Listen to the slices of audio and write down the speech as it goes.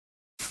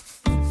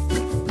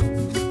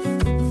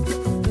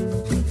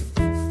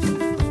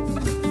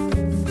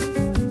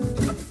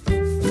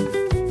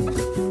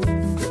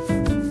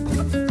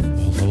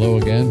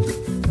Hello again,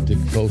 Dick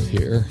Foth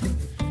here.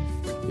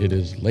 It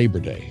is Labor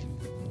Day,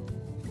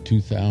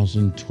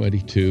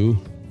 2022.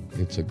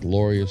 It's a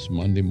glorious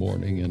Monday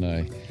morning, and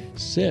I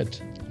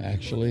sit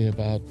actually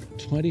about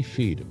 20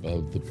 feet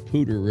above the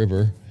Poudre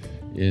River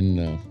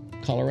in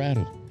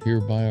Colorado, here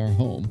by our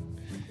home.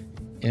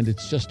 And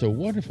it's just a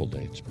wonderful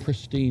day. It's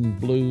pristine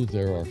blue.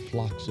 There are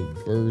flocks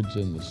of birds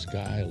in the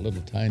sky,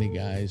 little tiny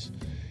guys.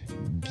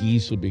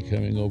 Geese will be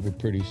coming over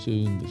pretty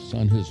soon. The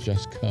sun has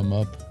just come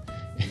up.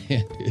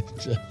 And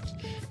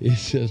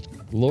it's just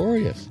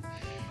glorious.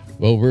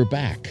 Well, we're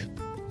back.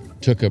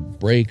 Took a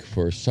break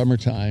for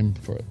summertime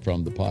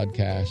from the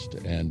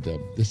podcast, and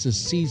this is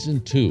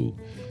season 2.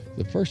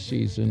 The first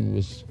season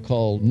was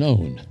called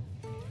Known,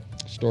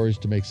 Stories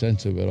to Make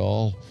Sense of It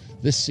All.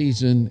 This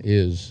season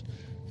is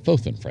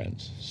Foth and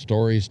Friends,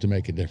 Stories to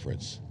Make a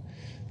Difference.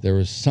 There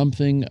is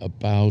something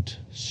about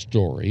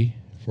story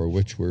for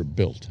which we're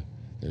built.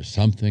 There's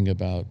something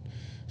about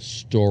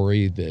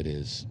story that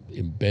is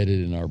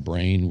embedded in our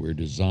brain. We're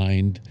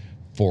designed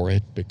for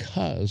it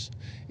because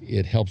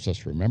it helps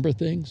us remember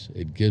things.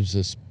 It gives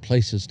us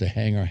places to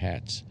hang our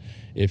hats,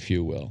 if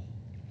you will.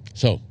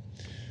 So,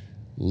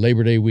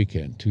 Labor Day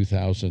weekend,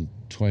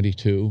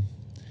 2022.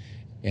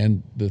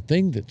 And the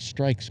thing that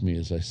strikes me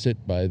as I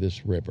sit by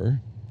this river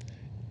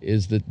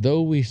is that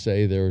though we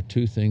say there are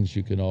two things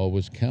you can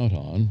always count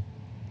on,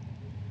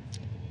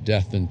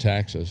 death and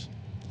taxes,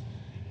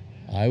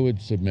 I would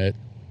submit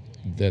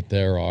that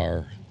there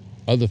are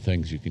other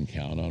things you can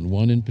count on,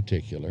 one in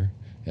particular,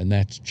 and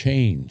that's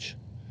change.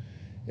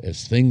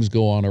 As things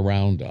go on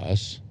around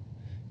us,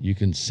 you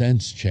can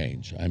sense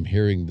change. I'm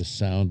hearing the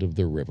sound of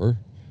the river.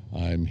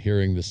 I'm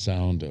hearing the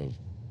sound of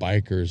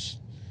bikers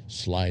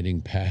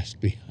sliding past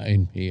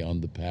behind me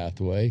on the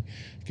pathway.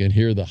 I can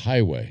hear the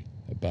highway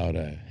about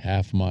a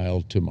half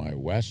mile to my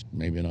west,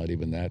 maybe not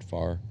even that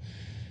far.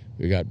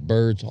 We got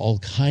birds, all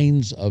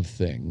kinds of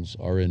things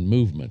are in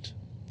movement,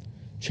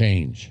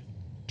 change,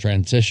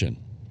 transition.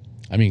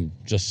 I mean,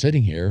 just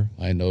sitting here,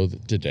 I know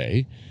that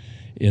today,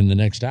 in the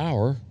next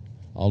hour,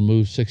 I'll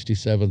move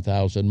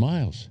 67,000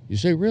 miles. You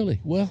say,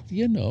 really? Well,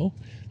 you know,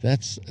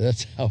 that's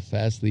how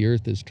fast the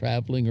Earth is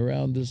traveling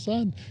around the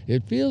sun.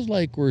 It feels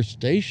like we're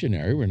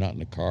stationary. We're not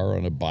in a car,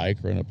 on a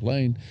bike, or in a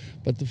plane.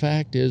 But the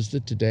fact is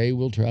that today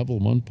we'll travel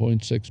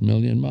 1.6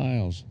 million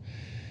miles.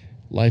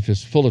 Life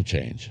is full of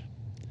change.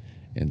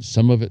 And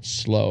some of it's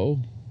slow,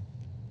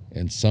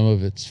 and some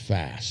of it's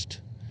fast.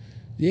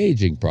 The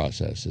aging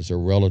process is a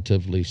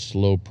relatively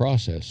slow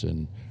process,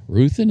 and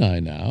Ruth and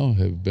I now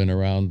have been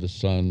around the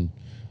sun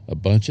a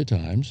bunch of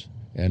times,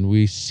 and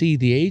we see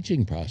the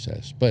aging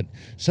process. But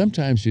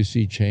sometimes you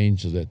see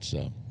change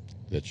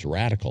that's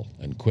radical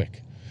and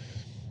quick.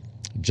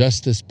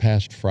 Just this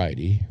past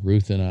Friday,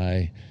 Ruth and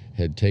I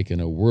had taken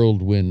a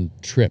whirlwind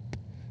trip,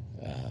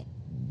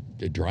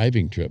 a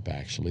driving trip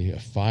actually, a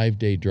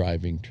 5-day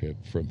driving trip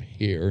from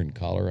here in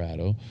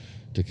Colorado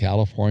to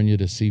California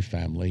to see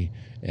family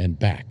and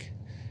back.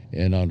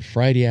 And on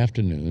Friday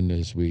afternoon,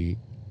 as we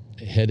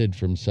headed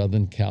from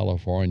Southern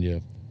California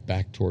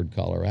back toward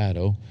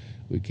Colorado,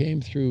 we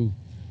came through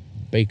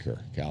Baker,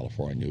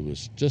 California. It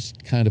was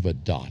just kind of a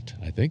dot.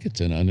 I think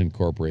it's an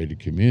unincorporated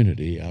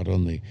community out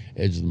on the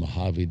edge of the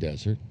Mojave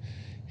Desert,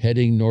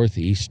 heading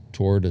northeast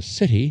toward a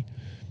city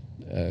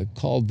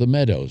called The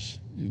Meadows.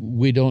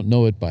 We don't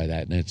know it by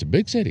that, and it's a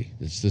big city.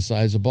 It's the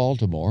size of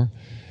Baltimore.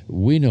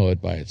 We know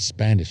it by its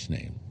Spanish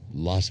name,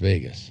 Las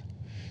Vegas.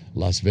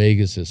 Las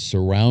Vegas is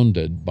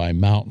surrounded by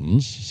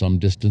mountains some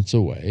distance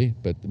away,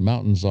 but the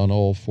mountains on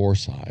all four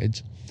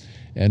sides.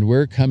 And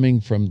we're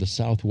coming from the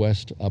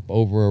southwest up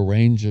over a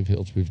range of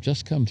hills. We've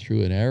just come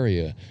through an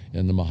area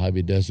in the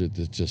Mojave Desert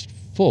that's just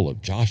full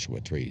of Joshua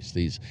trees,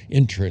 these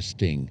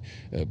interesting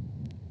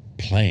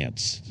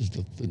plants.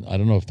 I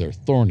don't know if they're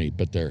thorny,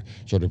 but they're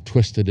sort of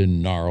twisted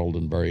and gnarled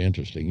and very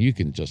interesting. You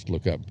can just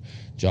look up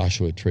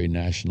Joshua Tree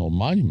National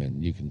Monument,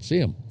 and you can see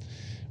them.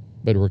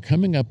 But we're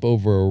coming up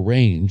over a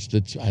range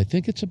that's, I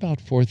think it's about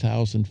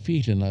 4,000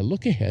 feet, and I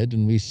look ahead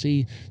and we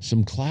see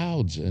some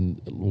clouds and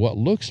what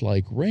looks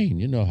like rain.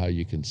 You know how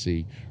you can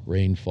see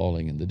rain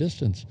falling in the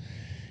distance.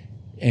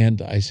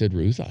 And I said,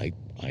 Ruth, I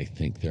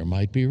think there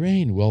might be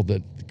rain. Well,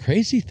 the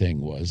crazy thing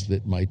was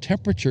that my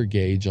temperature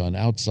gauge on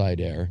outside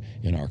air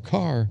in our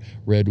car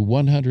read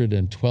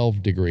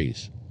 112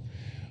 degrees.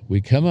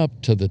 We come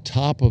up to the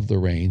top of the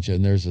range,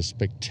 and there's a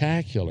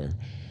spectacular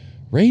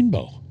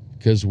rainbow,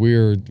 because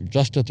we're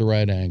just at the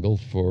right angle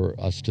for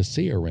us to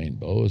see a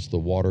rainbow as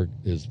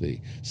the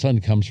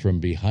sun comes from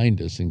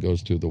behind us and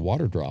goes through the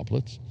water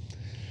droplets.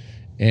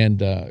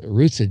 And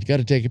Ruth said, you got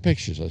to take a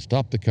picture. So I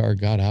stopped the car,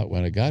 got out.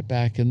 When I got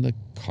back in the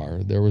car,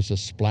 there was a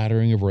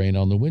splattering of rain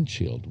on the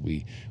windshield.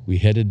 We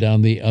headed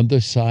down the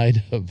other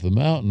side of the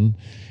mountain,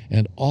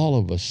 and all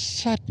of a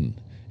sudden,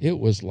 it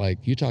was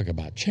like, you talk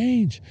about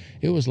change,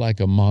 it was like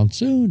a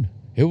monsoon.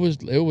 It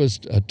was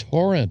a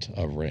torrent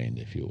of rain,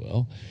 if you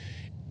will.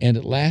 And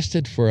it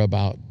lasted for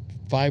about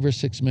 5 or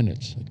 6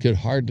 minutes. I could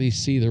hardly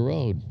see the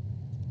road.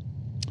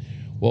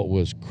 What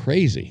was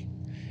crazy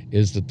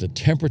is that the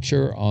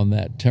temperature on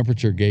that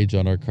temperature gauge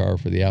on our car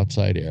for the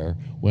outside air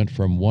went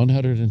from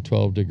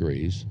 112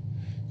 degrees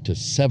to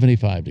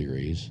 75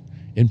 degrees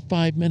in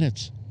 5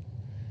 minutes.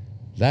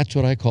 That's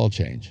what I call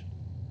change.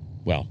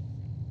 Well,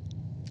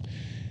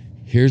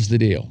 here's the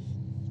deal.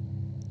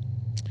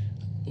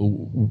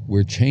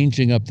 We're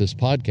changing up this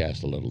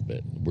podcast a little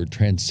bit. We're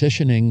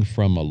transitioning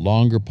from a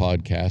longer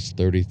podcast,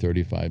 30,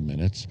 35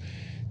 minutes,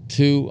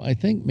 to I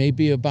think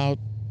maybe about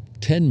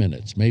 10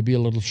 minutes, maybe a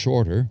little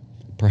shorter,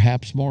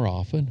 perhaps more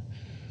often.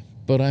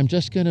 But I'm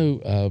just going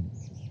to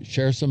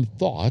share some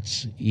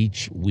thoughts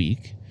each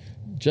week,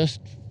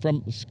 just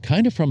from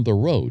the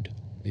road.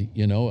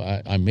 You know,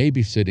 I may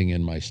be sitting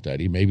in my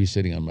study, maybe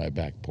sitting on my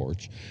back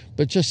porch,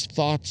 but just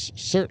thoughts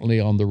certainly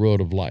on the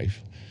road of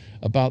life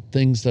about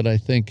things that I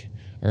think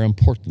are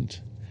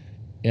important.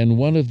 And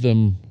one of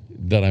them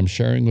that I'm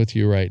sharing with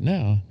you right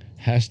now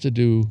has to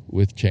do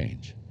with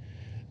change.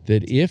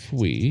 That if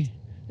we,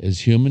 as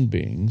human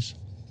beings,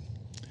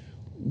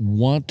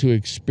 want to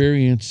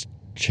experience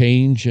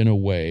change in a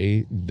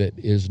way that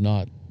is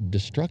not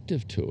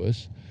destructive to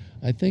us,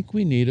 I think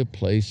we need a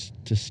place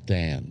to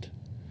stand.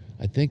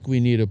 I think we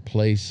need a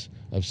place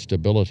of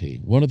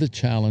stability. One of the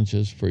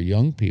challenges for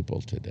young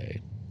people today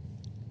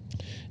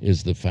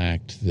is the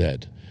fact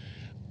that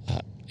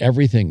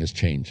everything is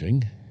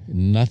changing.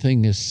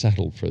 Nothing is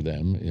settled for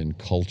them in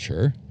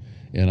culture.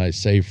 And I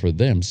say for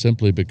them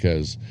simply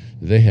because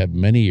they have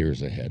many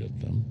years ahead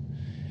of them.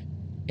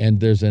 And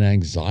there's an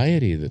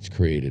anxiety that's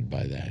created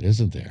by that,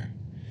 isn't there?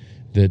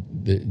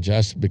 That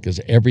just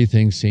because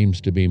everything seems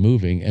to be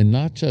moving, and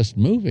not just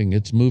moving,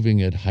 it's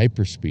moving at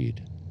hyperspeed.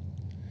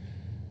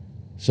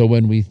 So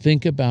when we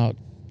think about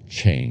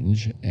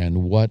change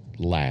and what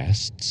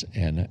lasts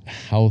and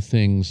how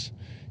things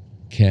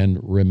can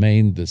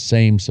remain the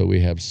same so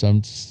we have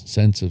some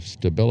sense of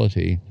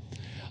stability,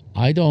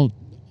 I don't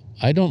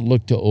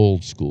look to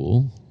old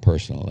school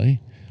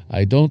personally.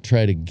 I don't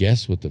try to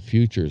guess what the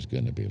future is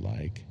going to be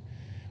like.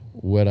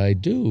 What I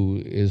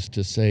do is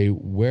to say,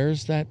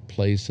 where's that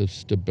place of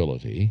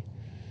stability,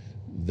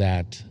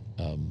 that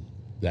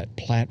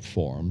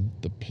platform,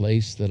 the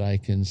place that I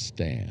can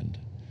stand,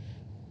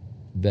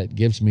 that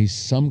gives me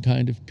some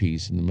kind of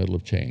peace in the middle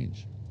of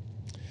change.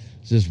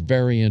 It's this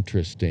very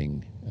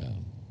interesting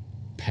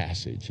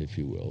passage, if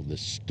you will,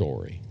 this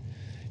story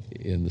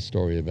in the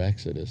story of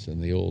Exodus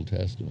in the Old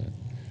Testament,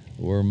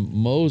 where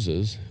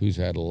Moses, who's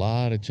had a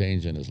lot of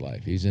change in his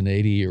life, he's an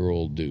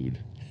 80-year-old dude.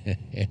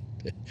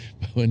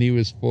 When he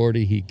was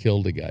 40, he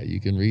killed a guy. You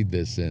can read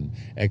this in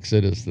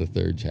Exodus, the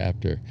 3rd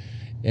chapter.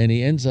 And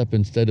he ends up,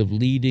 instead of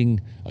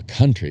leading a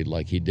country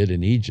like he did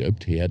in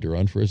Egypt, he had to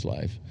run for his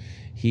life,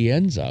 he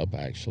ends up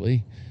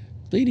actually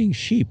leading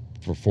sheep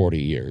for 40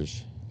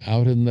 years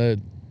out in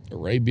the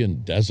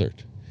Arabian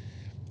desert.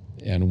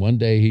 And one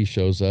day he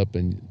shows up,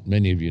 and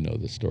many of you know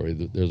the story,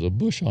 that there's a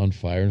bush on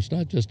fire. And it's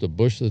not just a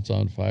bush that's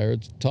on fire,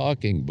 it's a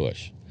talking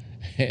bush.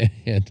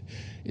 And,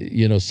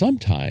 you know,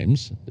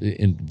 sometimes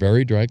in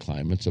very dry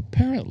climates,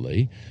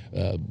 apparently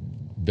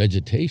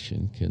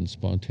vegetation can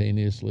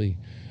spontaneously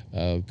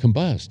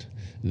combust.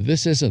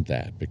 This isn't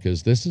that,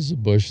 because this is a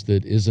bush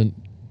that isn't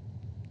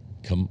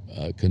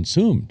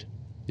consumed.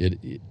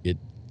 It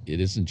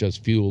isn't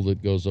just fuel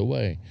that goes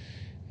away.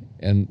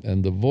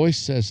 And the voice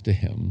says to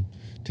him,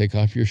 "Take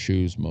off your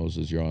shoes,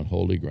 Moses, you're on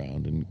holy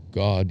ground." And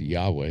God,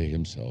 Yahweh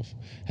himself,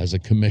 has a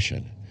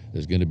commission.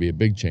 There's going to be a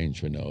big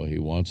change for Noah. He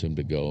wants him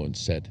to go and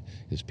set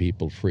his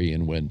people free.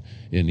 And when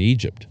in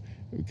Egypt,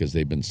 because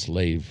they've been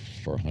slaves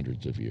for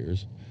hundreds of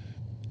years.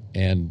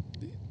 And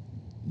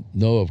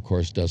Noah, of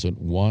course,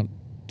 doesn't want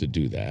to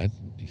do that.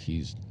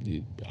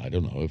 I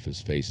don't know if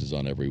his face is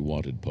on every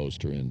wanted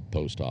poster in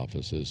post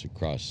offices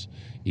across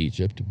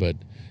Egypt, but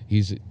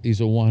he's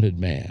a wanted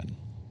man.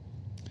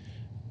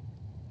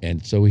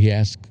 And so he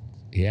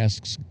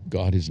asks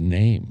God his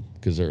name,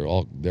 because there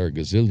are a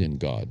gazillion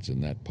gods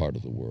in that part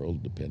of the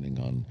world, depending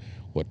on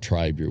what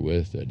tribe you're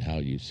with and how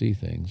you see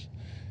things.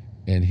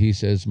 And he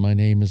says, "My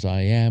name is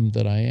I am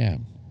that I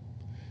am."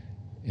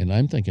 And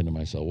I'm thinking to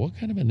myself, what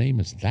kind of a name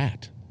is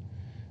that?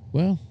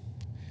 Well,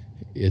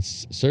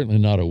 it's certainly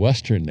not a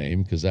Western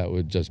name, because that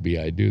would just be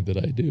I do that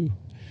I do.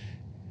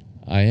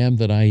 I am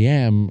that I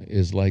am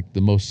is like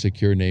the most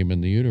secure name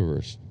in the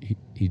universe.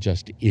 He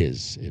just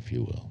is, if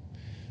you will.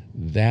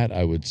 That,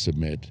 I would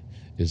submit,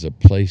 is a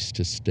place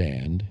to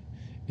stand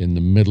in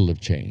the middle of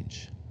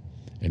change.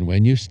 And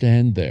when you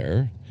stand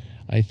there,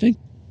 I think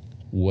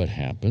what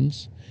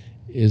happens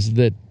is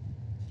that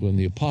when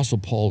the Apostle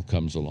Paul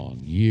comes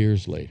along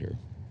years later,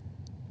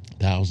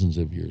 thousands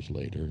of years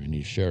later, and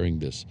he's sharing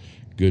this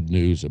good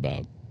news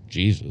about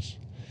Jesus,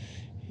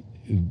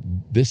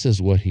 this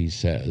is what he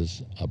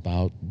says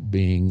about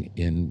being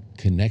in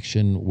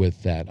connection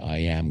with that I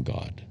am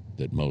God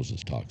that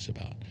Moses talks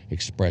about,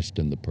 expressed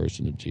in the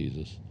person of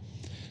Jesus.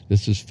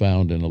 This is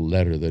found in a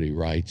letter that he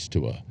writes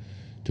to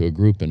a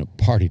group in a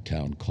party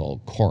town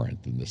called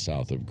Corinth in the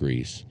south of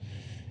Greece.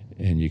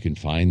 And you can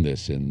find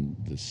this in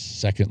the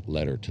 2nd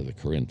letter to the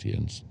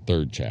Corinthians,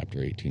 3rd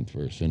chapter, 18th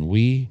verse. "And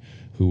we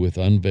who with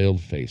unveiled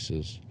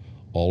faces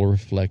all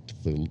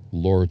reflect the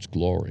Lord's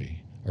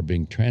glory, are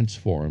being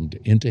transformed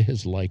into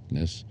his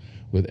likeness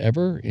with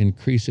ever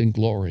increasing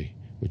glory,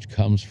 which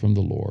comes from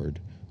the Lord,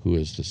 who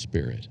is the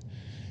Spirit.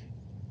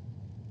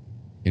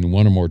 In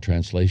one or more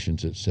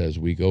translations, it says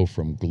we go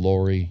from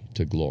glory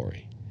to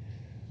glory.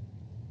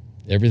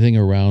 Everything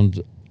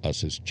around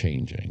us is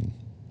changing.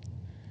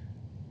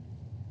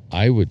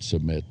 I would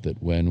submit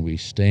that when we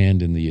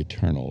stand in the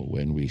eternal,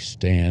 when we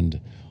stand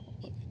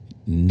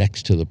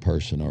next to the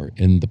person or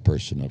in the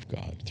person of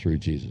God through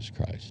Jesus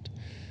Christ,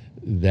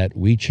 that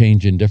we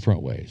change in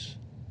different ways,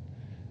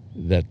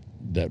 that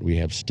we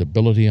have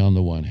stability on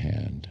the one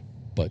hand,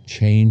 but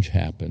change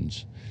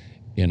happens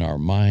in our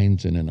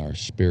minds and in our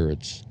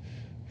spirits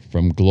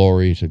from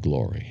glory to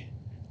glory.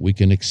 We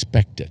can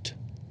expect it.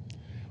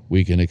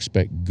 We can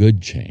expect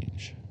good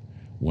change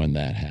when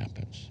that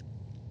happens.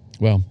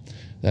 Well,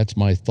 that's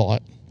my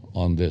thought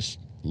on this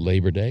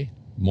Labor Day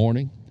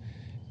morning,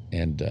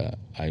 and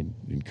I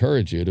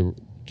encourage you to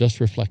just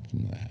reflect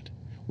on that.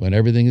 When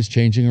everything is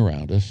changing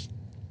around us,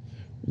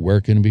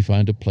 where can we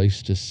find a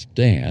place to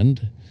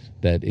stand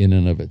that in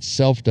and of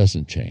itself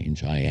doesn't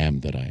change, I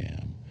am that I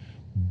am,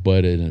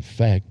 but in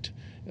effect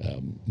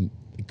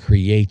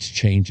creates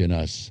change in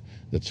us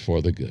that's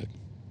for the good,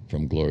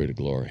 from glory to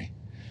glory.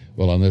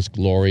 Well, on this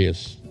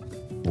glorious,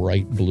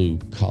 bright blue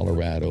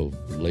Colorado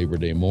Labor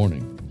Day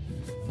morning,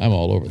 I'm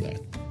all over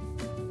that.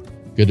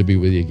 Good to be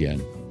with you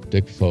again.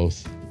 Dick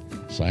Foth,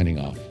 signing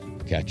off.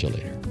 Catch you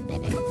later.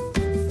 Bye-bye.